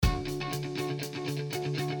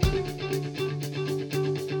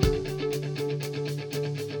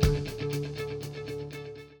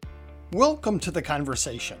Welcome to The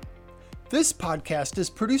Conversation. This podcast is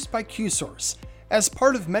produced by QSource as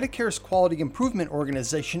part of Medicare's Quality Improvement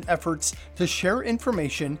Organization efforts to share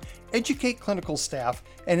information, educate clinical staff,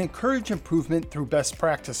 and encourage improvement through best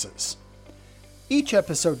practices. Each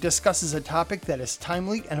episode discusses a topic that is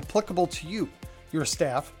timely and applicable to you, your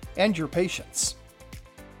staff, and your patients.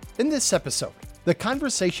 In this episode, The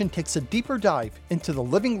Conversation takes a deeper dive into the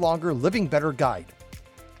Living Longer, Living Better Guide.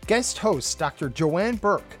 Guest host Dr. JoAnn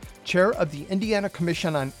Burke, Chair of the Indiana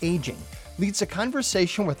Commission on Aging, leads a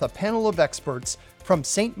conversation with a panel of experts from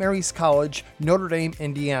St. Mary's College-Notre Dame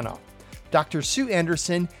Indiana, Dr. Sue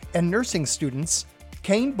Anderson, and nursing students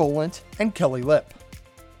Kayne, Bolint, and Kelly Lip.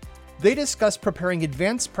 They discuss preparing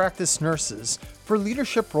advanced practice nurses for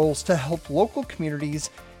leadership roles to help local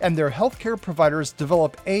communities and their healthcare providers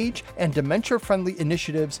develop age and dementia-friendly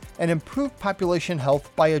initiatives and improve population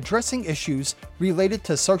health by addressing issues related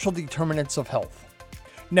to social determinants of health.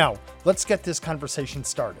 Now, let's get this conversation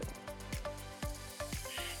started.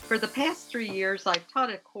 For the past 3 years, I've taught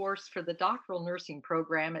a course for the doctoral nursing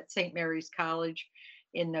program at St. Mary's College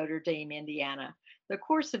in Notre Dame, Indiana. The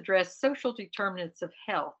course addressed social determinants of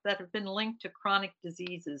health that have been linked to chronic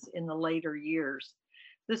diseases in the later years.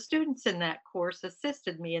 The students in that course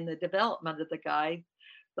assisted me in the development of the guide,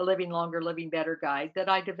 the Living Longer, Living Better Guide, that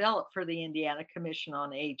I developed for the Indiana Commission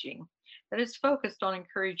on Aging, that is focused on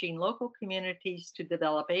encouraging local communities to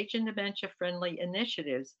develop age and dementia-friendly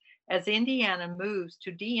initiatives as Indiana moves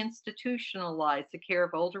to deinstitutionalize the care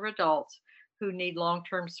of older adults who need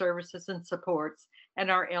long-term services and supports and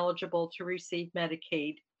are eligible to receive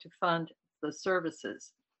Medicaid to fund the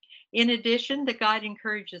services. In addition, the guide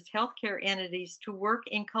encourages healthcare entities to work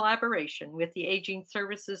in collaboration with the Aging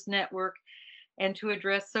Services Network and to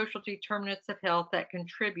address social determinants of health that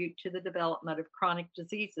contribute to the development of chronic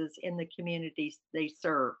diseases in the communities they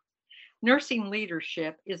serve. Nursing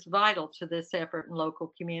leadership is vital to this effort in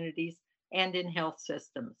local communities and in health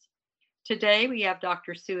systems. Today, we have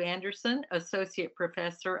Dr. Sue Anderson, Associate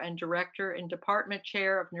Professor and Director and Department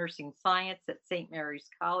Chair of Nursing Science at St. Mary's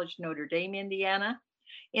College, Notre Dame, Indiana.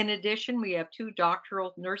 In addition, we have 2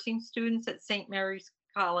 doctoral nursing students at St. Mary's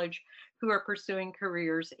College who are pursuing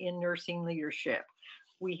careers in nursing leadership.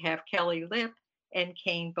 We have Kelly Lip and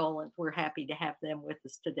Kayne Bolint. We're happy to have them with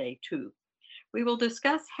us today, too. We will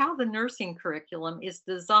discuss how the nursing curriculum is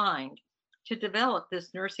designed to develop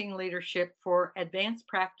this nursing leadership for advanced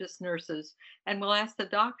practice nurses, and we'll ask the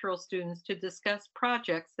doctoral students to discuss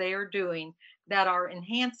projects they are doing that are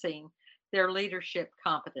enhancing their leadership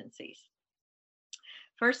competencies.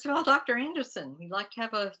 First of all, Dr. Anderson, we'd like to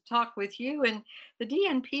have a talk with you. And the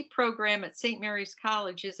DNP program at St. Mary's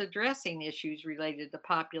College is addressing issues related to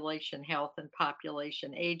population health and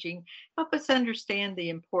population aging. Help us understand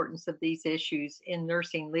the importance of these issues in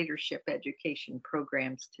nursing leadership education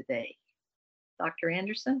programs today. Dr.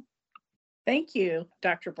 Anderson? Thank you,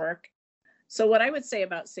 Dr. Burke. So what I would say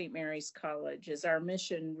about St. Mary's College is our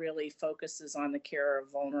mission really focuses on the care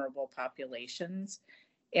of vulnerable populations,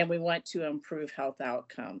 and we want to improve health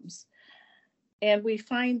outcomes. And we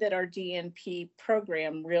find that our DNP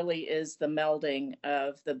program really is the melding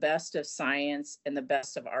of the best of science and the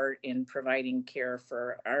best of art in providing care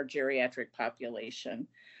for our geriatric population.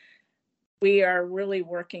 We are really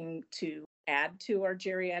working to add to our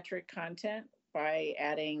geriatric content by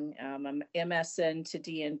adding MSN to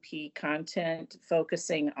DNP content,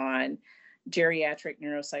 focusing on geriatric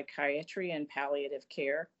neuropsychiatry and palliative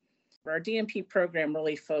care. Our DNP program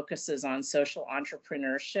really focuses on social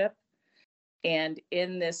entrepreneurship. And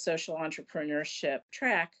in this social entrepreneurship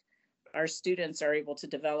track, our students are able to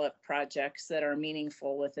develop projects that are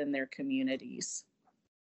meaningful within their communities.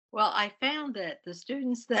 Well, I found that the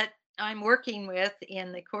students that I'm working with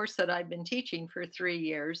in the course that I've been teaching for 3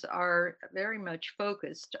 years are very much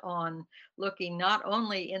focused on looking not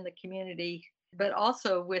only in the community, but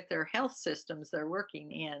also with their health systems they're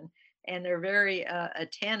working in. And they're very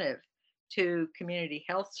attentive to community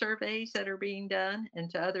health surveys that are being done and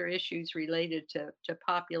to other issues related to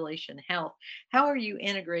population health. How are you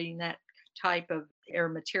integrating that type of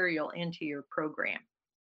material into your program?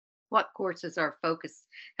 What courses are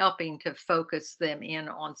helping to focus them in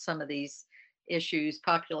on some of these issues,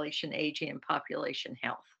 population aging and population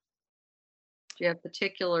health? Do you have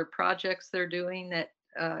particular projects they're doing that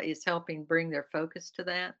is helping bring their focus to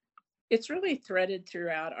that? It's really threaded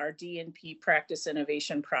throughout our DNP Practice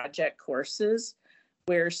Innovation Project courses,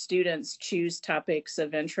 where students choose topics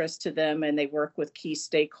of interest to them and they work with key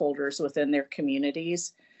stakeholders within their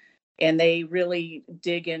communities. And they really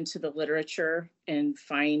dig into the literature and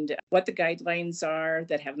find what the guidelines are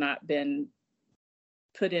that have not been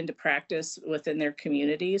put into practice within their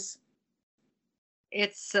communities.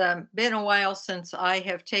 It's been a while since I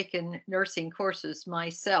have taken nursing courses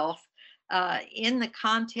myself. In the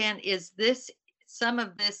content, is this some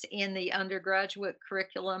of this in the undergraduate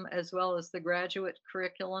curriculum as well as the graduate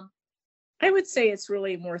curriculum? I would say it's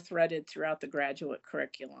really more threaded throughout the graduate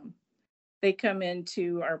curriculum. They come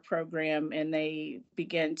into our program and they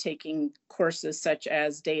begin taking courses such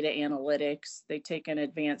as data analytics. They take an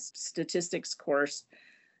advanced statistics course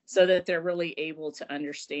so that they're really able to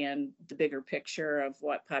understand the bigger picture of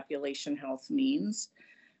what population health means.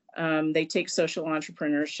 They take social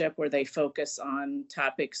entrepreneurship where they focus on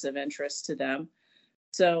topics of interest to them.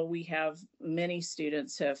 So we have many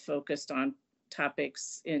students have focused on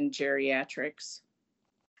topics in geriatrics.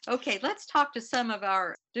 Okay, let's talk to some of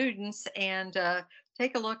our students and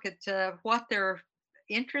take a look at what their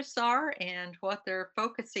interests are and what they're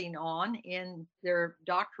focusing on in their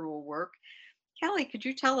doctoral work. Kelly, could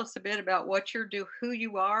you tell us a bit about who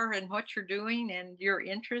you are, and what you're doing, and your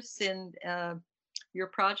interests in your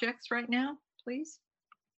projects right now, please?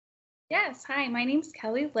 Yes, hi, my name's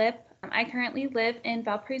Kelly Lip. I currently live in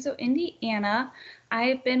Valparaiso, Indiana.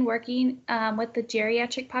 I've been working with the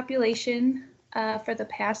geriatric population for the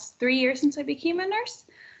past 3 years since I became a nurse.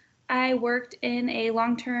 I worked in a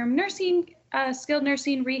long-term nursing, skilled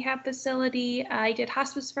nursing rehab facility. I did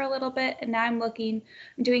hospice for a little bit, and now I'm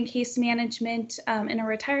doing case management in a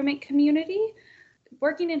retirement community.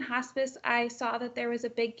 Working in hospice, I saw that there was a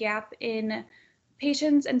big gap in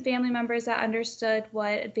patients and family members that understood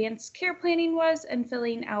what advanced care planning was and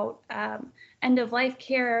filling out end-of-life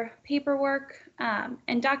care paperwork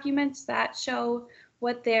and documents that show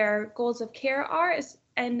what their goals of care are.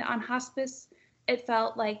 And on hospice, it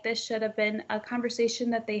felt like this should have been a conversation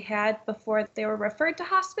that they had before they were referred to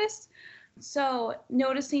hospice. So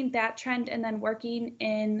noticing that trend and then working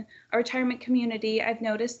in a retirement community, I've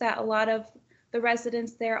noticed that a lot of the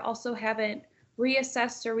residents there also haven't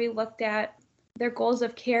reassessed or relooked at their goals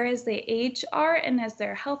of care as they age are and as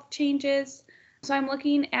their health changes. So I'm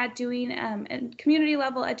looking at doing a community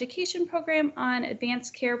level education program on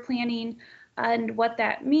advanced care planning and what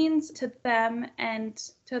that means to them and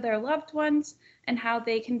to their loved ones, and how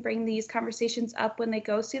they can bring these conversations up when they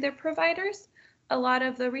go see their providers. A lot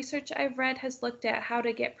of the research I've read has looked at how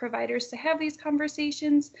to get providers to have these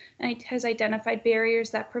conversations, and it has identified barriers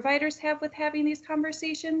that providers have with having these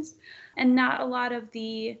conversations. And not a lot of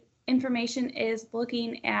the information is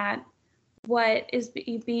looking at what is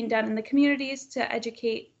being done in the communities to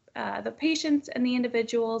educate the patients and the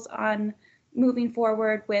individuals on moving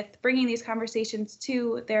forward with bringing these conversations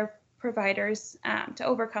to their providers to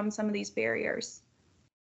overcome some of these barriers.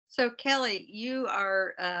 So, Kelly, you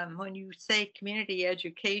are, when you say community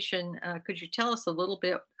education, could you tell us a little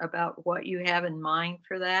bit about what you have in mind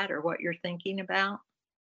for that, or what you're thinking about?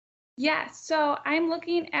 Yes, so I'm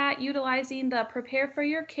looking at utilizing the Prepare for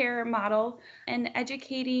Your Care model and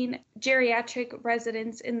educating geriatric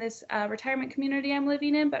residents in this retirement community I'm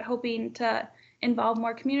living in, but hoping to involve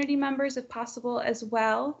more community members if possible as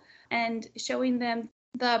well, and showing them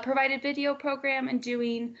the provided video program and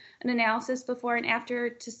doing an analysis before and after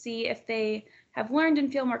to see if they have learned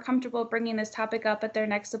and feel more comfortable bringing this topic up at their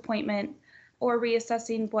next appointment, or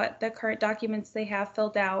reassessing what the current documents they have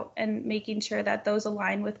filled out and making sure that those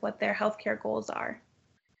align with what their healthcare goals are.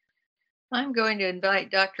 I'm going to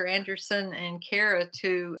invite Dr. Anderson and Kara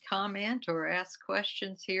to comment or ask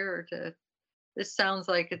questions here. This sounds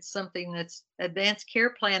like it's something that's advanced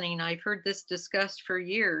care planning. I've heard this discussed for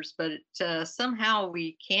years, but somehow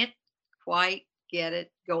we can't quite get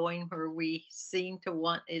it going where we seem to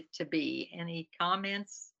want it to be. Any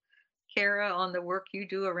comments, Kara, on the work you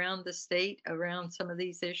do around the state around some of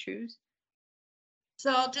these issues?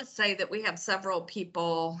 So I'll just say that we have several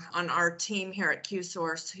people on our team here at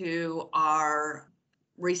QSource who are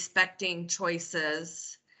respecting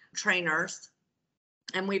choices trainers.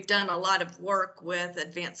 And we've done a lot of work with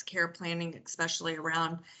advanced care planning, especially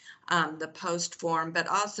around the post form, but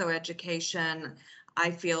also education,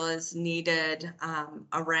 I feel, is needed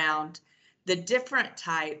around the different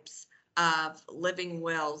types of living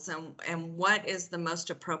wills and what is the most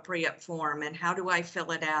appropriate form and how do I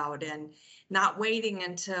fill it out, and not waiting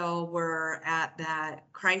until we're at that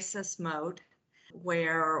crisis mode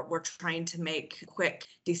where we're trying to make quick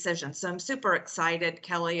decisions. So I'm super excited,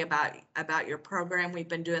 Kelly, about your program. We've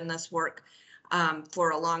been doing this work for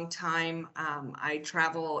a long time. I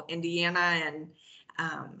travel Indiana and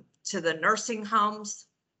to the nursing homes,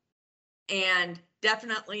 and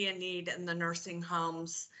definitely a need in the nursing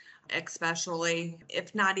homes, especially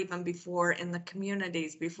if not even before in the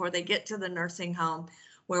communities, before they get to the nursing home,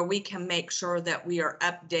 where we can make sure that we are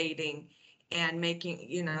updating and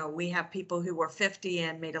making, we have people who were 50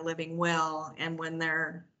 and made a living well, and when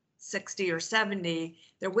they're 60 or 70,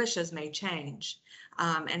 their wishes may change,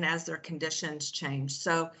 and as their conditions change.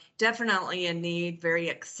 So definitely a need, very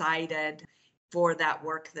excited for that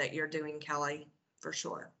work that you're doing, Kelly, for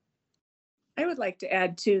sure. I would like to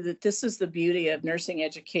add too that this is the beauty of nursing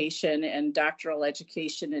education and doctoral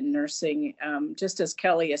education in nursing. Just as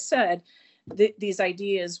Kelly has said, these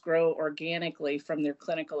ideas grow organically from their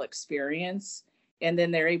clinical experience, and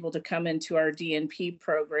then they're able to come into our DNP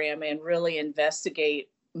program and really investigate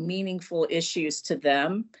meaningful issues to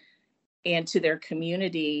them and to their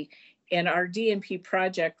community. And our DNP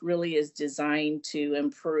project really is designed to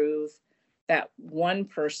improve that one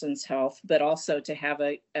person's health, but also to have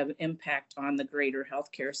an impact on the greater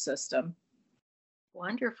healthcare system.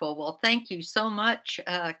 Wonderful. Well, thank you so much,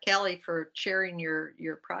 Kelly, for sharing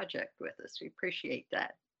your project with us. We appreciate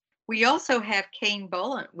that. We also have Kayne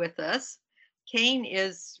Bolint with us. Kayne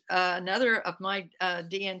is another of my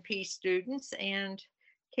DNP students. And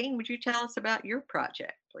Kayne, would you tell us about your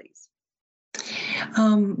project, please?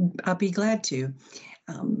 I'll be glad to.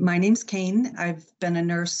 My name's Kayne. I've been a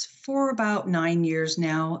nurse for about 9 years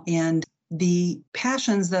now, and the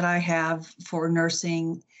passions that I have for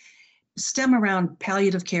nursing stem around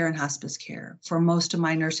palliative care and hospice care. For most of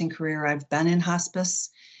my nursing career, I've been in hospice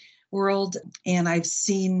world, and I've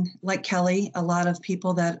seen, like Kelly, a lot of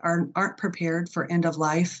people that aren't prepared for end of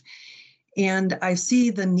life. And I see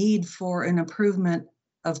the need for an improvement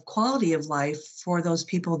of quality of life for those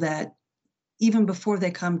people that even before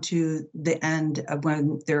they come to the end of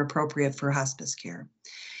when they're appropriate for hospice care.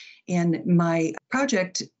 And my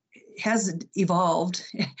project has evolved,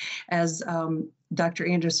 as Dr.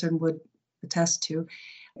 Anderson would attest to.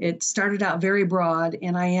 It started out very broad,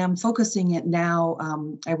 and I am focusing it now.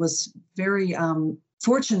 I was very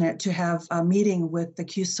fortunate to have a meeting with the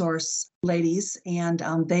Q-Source ladies, and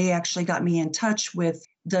they actually got me in touch with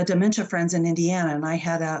the Dementia Friends in Indiana, and I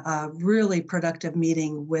had a really productive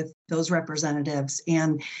meeting with those representatives,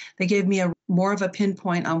 and they gave me more of a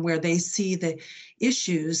pinpoint on where they see the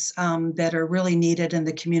issues that are really needed in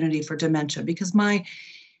the community for dementia, because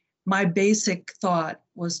my basic thought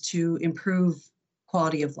was to improve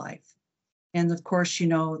quality of life. And of course,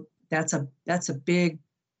 that's a big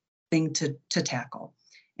thing to tackle.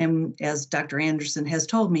 And as Dr. Anderson has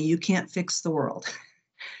told me, you can't fix the world.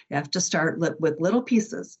 You have to start with little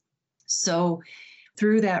pieces. So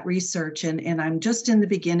through that research, and I'm just in the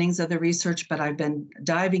beginnings of the research, but I've been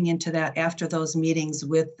diving into that after those meetings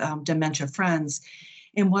with Dementia Friends.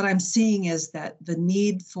 And what I'm seeing is that the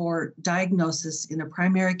need for diagnosis in a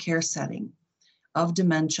primary care setting of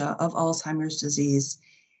dementia, of Alzheimer's disease,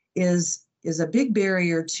 is a big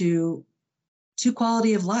barrier to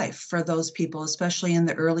quality of life for those people, especially in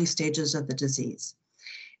the early stages of the disease.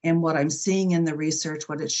 And what I'm seeing in the research,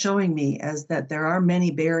 what it's showing me is that there are many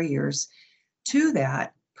barriers to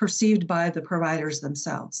that perceived by the providers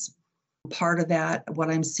themselves. Part of that, what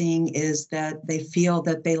I'm seeing is that they feel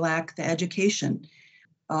that they lack the education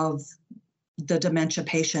of the dementia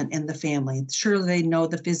patient and the family. Sure, they know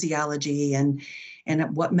the physiology and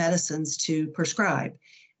what medicines to prescribe,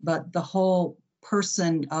 but the whole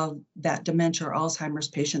person of that dementia or Alzheimer's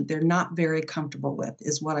patient, they're not very comfortable with,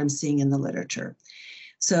 is what I'm seeing in the literature.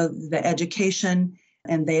 So the education,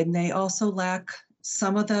 and then they also lack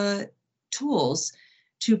some of the tools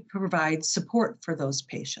to provide support for those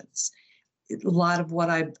patients. A lot of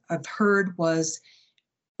what I've heard was,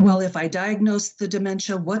 well, if I diagnose the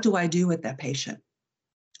dementia, what do I do with that patient?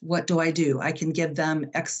 What do I do? I can give them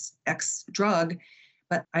X drug,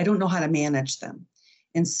 but I don't know how to manage them.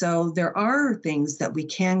 And so there are things that we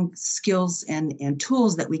can, skills and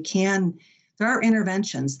tools that we can, there are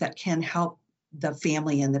interventions that can help the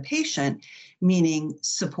family and the patient, meaning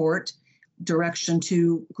support, direction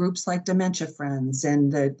to groups like Dementia Friends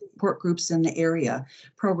and the support groups in the area,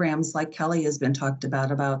 programs like Kelly has been talked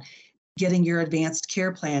about getting your advanced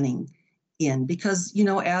care planning in, because,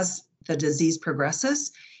 as the disease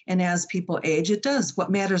progresses and as people age, it does. What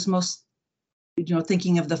matters most,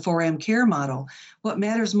 thinking of the 4M care model, what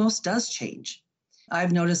matters most does change.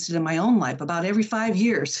 I've noticed it in my own life about every 5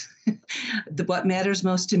 years. What matters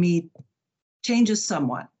most to me changes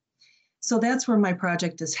somewhat. So that's where my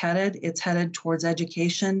project is headed. It's headed towards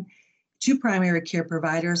education to primary care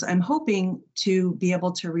providers. I'm hoping to be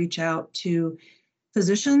able to reach out to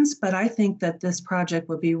physicians, but I think that this project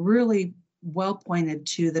would be really well pointed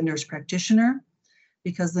to the nurse practitioner,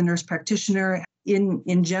 because the nurse practitioner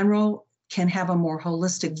in general can have a more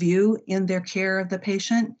holistic view in their care of the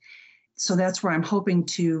patient. So that's where I'm hoping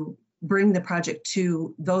to bring the project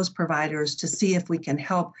to those providers to see if we can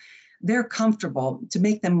help they're comfortable,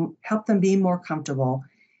 to help them be more comfortable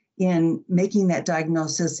in making that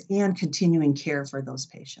diagnosis and continuing care for those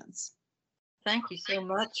patients. Thank you so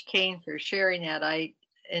much, Kayne, for sharing that. I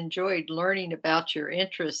enjoyed learning about your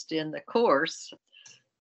interest in the course.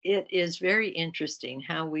 It is very interesting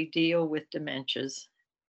how we deal with dementias.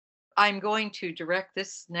 I'm going to direct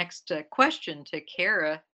this next question to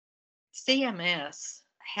Kara. CMS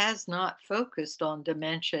has not focused on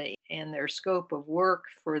dementia in their scope of work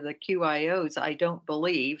for the QIOs, I don't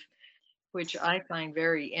believe, which I find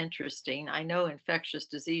very interesting. I know infectious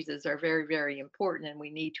diseases are very, very important, and we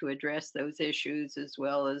need to address those issues as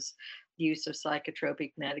well as use of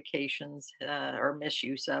psychotropic medications or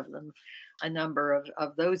misuse of them, a number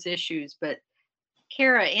of those issues. But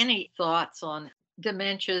Kara, any thoughts on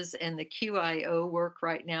dementias and the QIO work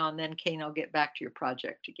right now? And then Kayne, I'll get back to your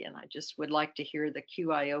project again. I just would like to hear the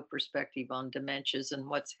QIO perspective on dementias and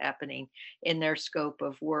what's happening in their scope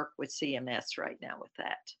of work with CMS right now with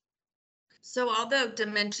that. So although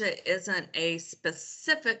dementia isn't a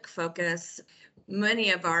specific focus,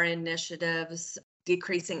 many of our initiatives,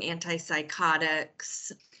 decreasing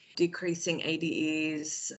antipsychotics, decreasing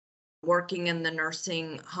ADEs, working in the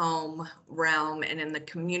nursing home realm and in the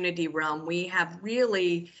community realm, we have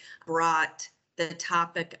really brought the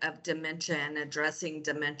topic of dementia and addressing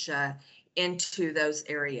dementia into those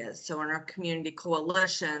areas. So in our community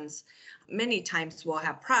coalitions, many times we'll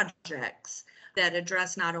have projects that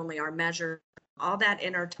address not only our measure, all that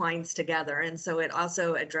intertwines together. And so it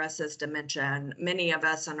also addresses dementia. And many of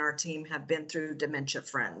us on our team have been through Dementia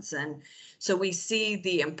Friends. And so we see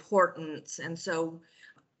the importance. And so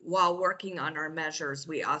while working on our measures,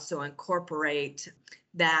 we also incorporate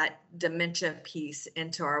that dementia piece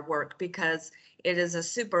into our work because it is a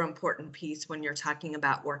super important piece when you're talking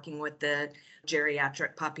about working with the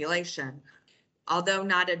geriatric population. Although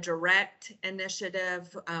not a direct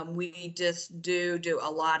initiative, we just do a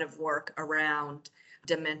lot of work around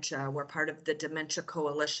dementia. We're part of the Dementia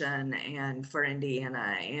Coalition and for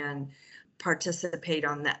Indiana and participate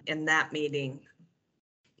in that meeting.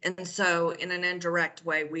 And so in an indirect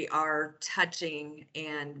way, we are touching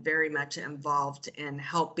and very much involved in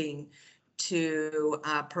helping to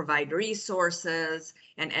provide resources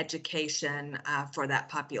and education for that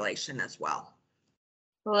population as well.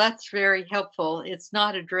 Well, that's very helpful. It's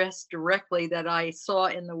not addressed directly that I saw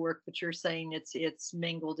in the work, but you're saying it's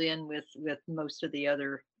mingled in with most of the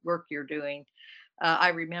other work you're doing. I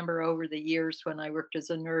remember over the years when I worked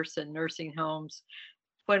as a nurse in nursing homes,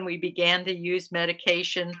 when we began to use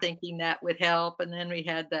medication, thinking that would help, and then we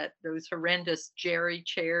had those horrendous Jerry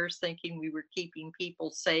chairs, thinking we were keeping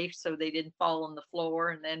people safe so they didn't fall on the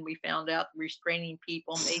floor, and then we found out restraining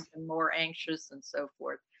people made them more anxious and so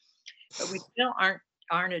forth. But we still aren't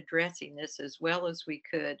addressing this as well as we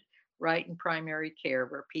could right in primary care,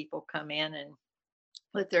 where people come in and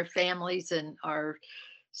with their families and are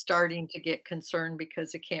starting to get concerned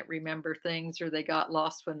because they can't remember things or they got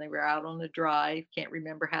lost when they were out on the drive, can't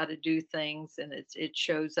remember how to do things, and it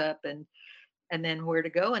shows up, and then where to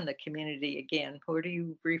go in the community again. Where do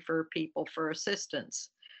you refer people for assistance?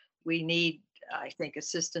 We need, I think,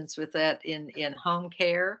 assistance with that in home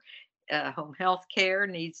care. Home health care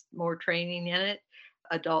needs more training in it.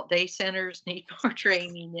 Adult day centers need more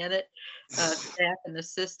training in it. Staff and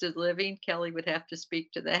assisted living, Kelly would have to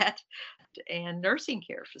speak to that. And nursing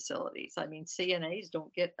care facilities. I mean, CNAs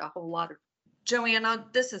don't get a whole lot of.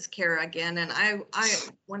 JoAnn, this is Kara again, and I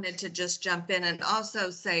wanted to just jump in and also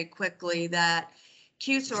say quickly that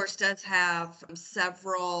QSource does have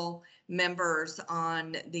several members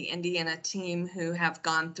on the Indiana team who have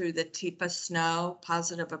gone through the TIPA SNOW,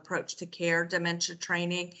 Positive Approach to Care dementia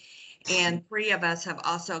training. And 3 of us have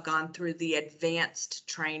also gone through the advanced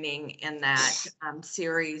training in that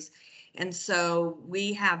series. And so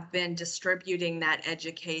we have been distributing that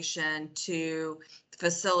education to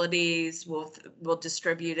facilities. We'll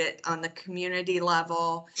distribute it on the community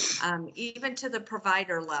level, even to the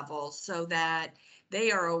provider level, so that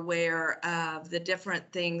they are aware of the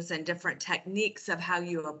different things and different techniques of how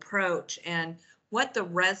you approach and what the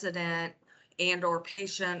resident and or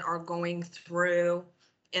patient are going through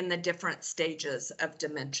in the different stages of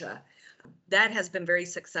dementia. That has been very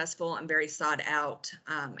successful and very sought out,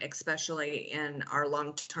 especially in our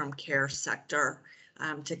long-term care sector,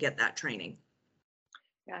 to get that training.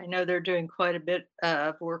 I know they're doing quite a bit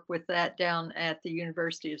of work with that down at the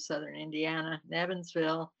University of Southern Indiana in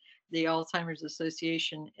Evansville. The Alzheimer's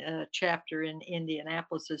Association chapter in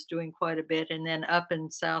Indianapolis is doing quite a bit. And then up in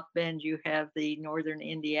South Bend, you have the Northern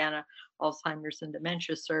Indiana Alzheimer's and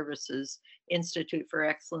Dementia Services Institute for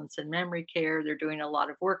Excellence in Memory Care. They're doing a lot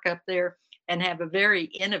of work up there and have a very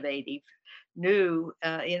innovative new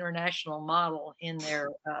international model in their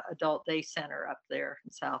adult day center up there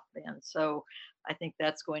in South Bend. So I think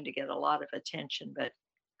that's going to get a lot of attention. But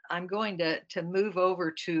I'm going to move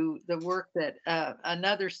over to the work that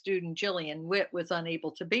another student, Jillian Witt, was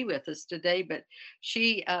unable to be with us today, but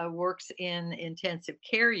she works in intensive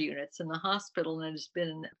care units in the hospital, and has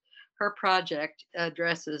been her project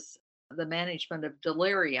addresses the management of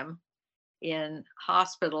delirium in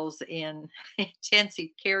hospitals in intensive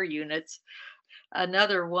care units.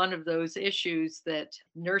 Another one of those issues that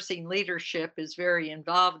nursing leadership is very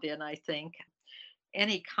involved in, I think.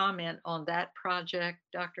 Any comment on that project,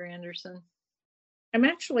 Dr. Anderson? I'm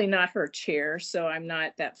actually not her chair, so I'm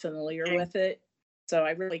not that familiar Okay. with it. So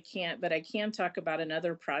I really can't, but I can talk about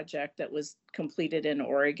another project that was completed in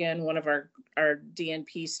Oregon. One of our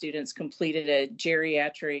DNP students completed a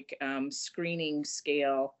geriatric screening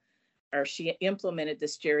scale, or she implemented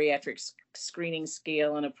this geriatric screening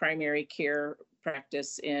scale in a primary care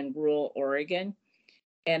practice in rural Oregon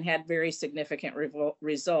and had very significant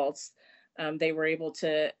results. They were able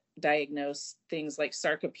to diagnose things like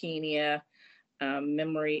sarcopenia,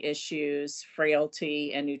 memory issues,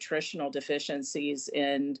 frailty, and nutritional deficiencies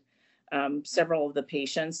in several of the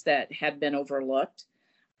patients that had been overlooked.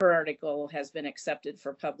 Her article has been accepted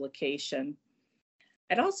for publication.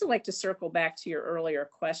 I'd also like to circle back to your earlier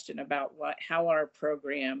question about how our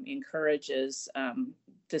program encourages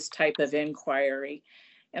this type of inquiry.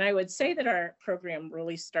 And I would say that our program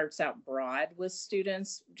really starts out broad with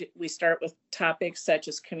students. We start with topics such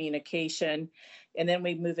as communication, and then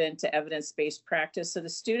we move into evidence-based practice. So the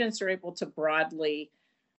students are able to broadly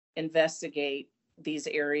investigate these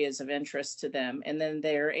areas of interest to them. And then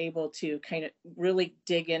they're able to kind of really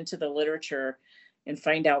dig into the literature and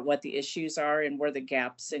find out what the issues are and where the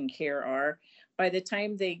gaps in care are. By the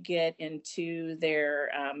time they get into their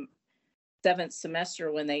seventh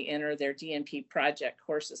semester, when they enter their DNP project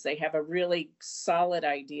courses, they have a really solid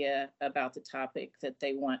idea about the topic that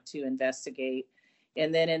they want to investigate.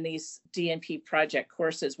 And then in these DNP project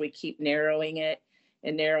courses, we keep narrowing it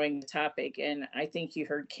and narrowing the topic. And I think you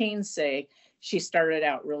heard Kayne say she started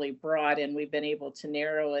out really broad, and we've been able to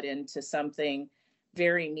narrow it into something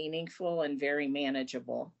very meaningful and very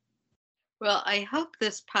manageable. Well, I hope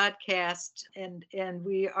this podcast, and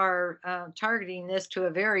we are targeting this to a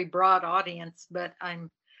very broad audience, but I'm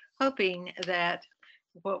hoping that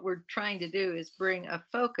what we're trying to do is bring a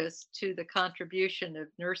focus to the contribution of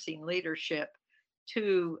nursing leadership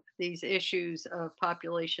to these issues of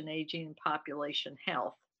population aging and population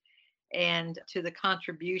health, and to the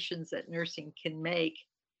contributions that nursing can make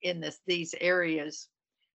in these areas.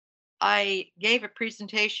 I gave a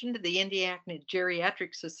presentation to the Indiana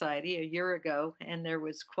Geriatric Society a year ago, and there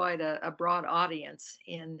was quite a broad audience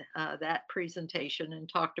in that presentation, and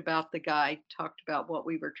talked about the guide, talked about what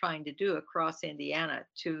we were trying to do across Indiana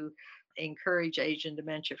to encourage age and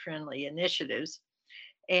dementia friendly initiatives.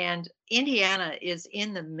 And Indiana is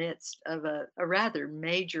in the midst of a rather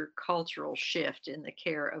major cultural shift in the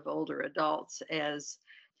care of older adults, as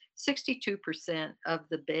 62% of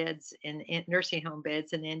the beds in nursing home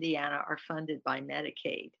beds in Indiana are funded by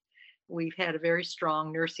Medicaid. We've had a very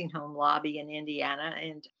strong nursing home lobby in Indiana,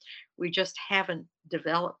 and we just haven't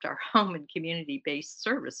developed our home and community based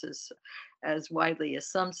services as widely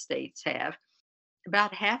as some states have.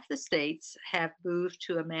 About half the states have moved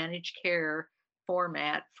to a managed care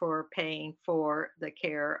format for paying for the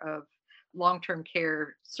care of long term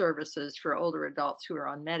care services for older adults who are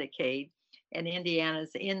on Medicaid. And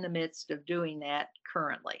Indiana's in the midst of doing that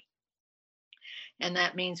currently. And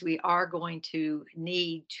that means we are going to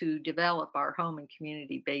need to develop our home and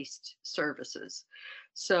community based services.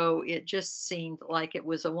 So it just seemed like it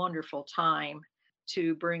was a wonderful time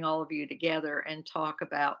to bring all of you together and talk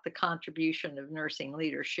about the contribution of nursing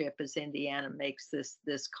leadership as Indiana makes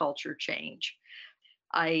this culture change.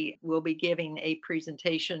 I will be giving a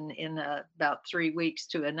presentation in about 3 weeks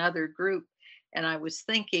to another group. And I was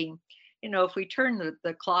thinking, if we turn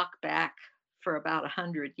the clock back for about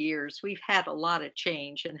 100 years, we've had a lot of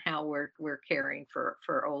change in how we're caring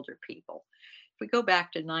for older people. If we go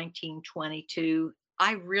back to 1922,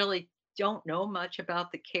 I really don't know much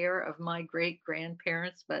about the care of my great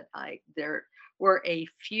grandparents, but there were a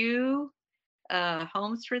few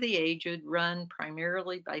homes for the aged run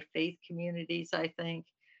primarily by faith communities, I think.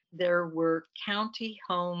 There were county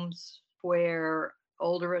homes where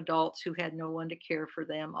older adults who had no one to care for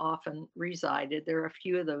them often resided. There are a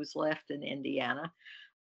few of those left in Indiana.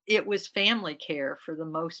 It was family care for the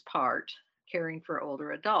most part, caring for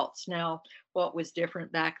older adults. Now, what was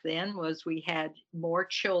different back then was we had more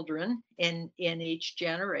children in each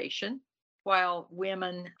generation. While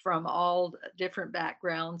women from all different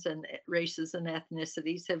backgrounds and races and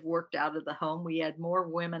ethnicities have worked out of the home, we had more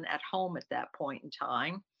women at home at that point in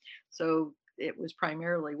time. So it was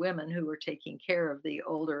primarily women who were taking care of the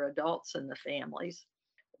older adults in the families.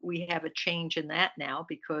 We have a change in that now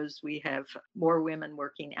because we have more women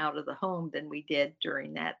working out of the home than we did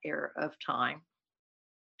during that era of time.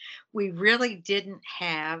 We really didn't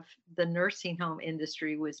have the nursing home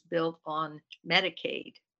industry was built on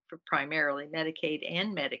Medicaid, for primarily Medicaid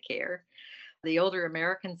and Medicare. The Older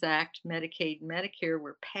Americans Act, Medicaid and Medicare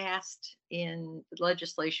were passed in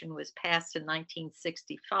legislation was passed in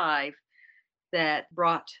 1965 that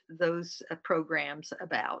brought those programs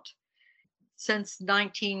about. Since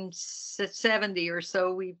 1970 or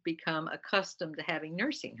so, we've become accustomed to having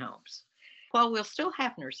nursing homes. While we'll still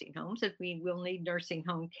have nursing homes, and we will need nursing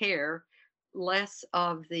home care, less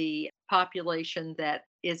of the population that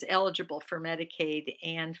is eligible for Medicaid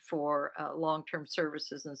and for long-term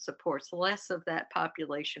services and supports, less of that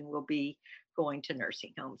population will be going to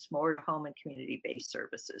nursing homes, more home and community-based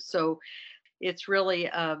services. So it's really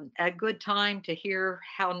a good time to hear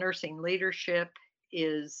how nursing leadership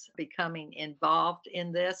is becoming involved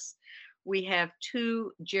in this. We have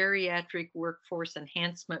 2 geriatric workforce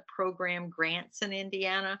enhancement program grants in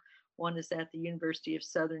Indiana. One is at the University of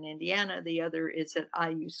Southern Indiana. The other is at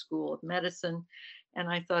IU School of Medicine. And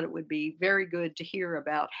I thought it would be very good to hear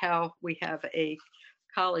about how we have a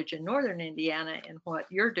college in Northern Indiana and what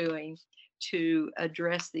you're doing to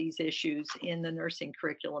address these issues in the nursing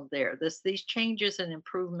curriculum there. These changes and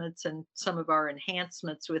improvements and some of our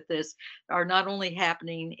enhancements with this are not only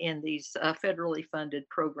happening in these federally funded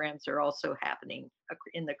programs, they're also happening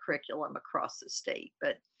in the curriculum across the state.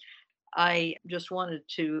 But I just wanted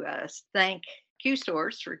to thank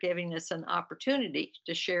QSource for giving us an opportunity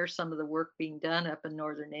to share some of the work being done up in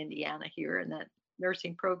Northern Indiana here in that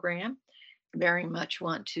nursing program. Very much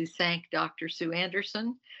want to thank Dr. Sue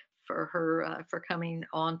Anderson for coming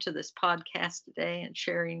on to this podcast today and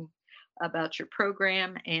sharing about your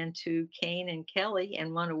program, and to Kayne and Kelly,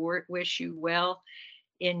 and want to wish you well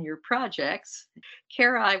in your projects.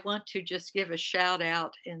 Kara, I want to just give a shout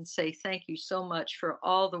out and say thank you so much for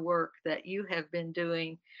all the work that you have been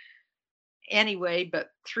doing anyway,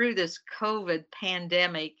 but through this COVID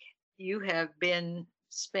pandemic, you have been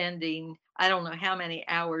spending, I don't know how many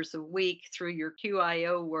hours a week through your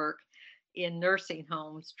QIO work in nursing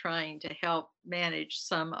homes trying to help manage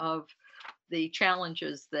some of the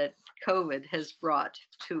challenges that COVID has brought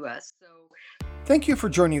to us. Thank you for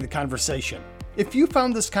joining the conversation. If you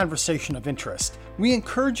found this conversation of interest, we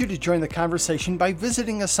encourage you to join the conversation by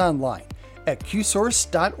visiting us online at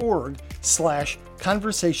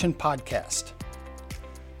qsource.org/conversation podcast.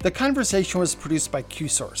 The conversation was produced by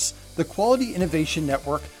QSource, the Quality Innovation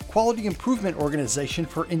Network Quality Improvement Organization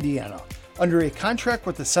for Indiana, under a contract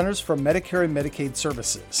with the Centers for Medicare and Medicaid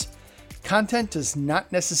Services. Content does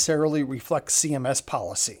not necessarily reflect CMS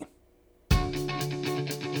policy.